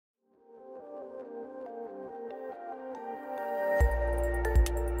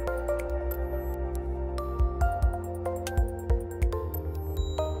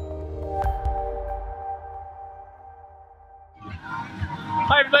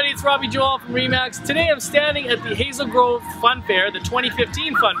everybody, it's Robbie Johal from Remax. Today I'm standing at the Hazelgrove Fun Fair, the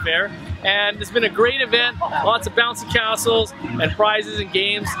 2015 Fun Fair, and it's been a great event, lots of bouncy castles and prizes and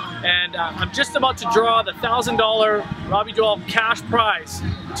games, and I'm just about to draw the $1,000 Robbie Johal cash prize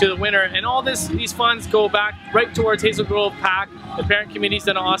to the winner, and all these funds go back right towards Hazelgrove PAC. The parent committee's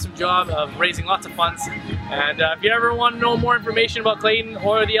done an awesome job of raising lots of funds, and if you ever want to know more information about Clayton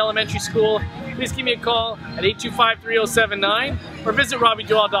or the elementary school, please give me a call at 825-3079 or visit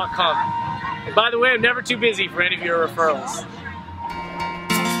RobbieJohal.com. And by the way, I'm never too busy for any of your referrals.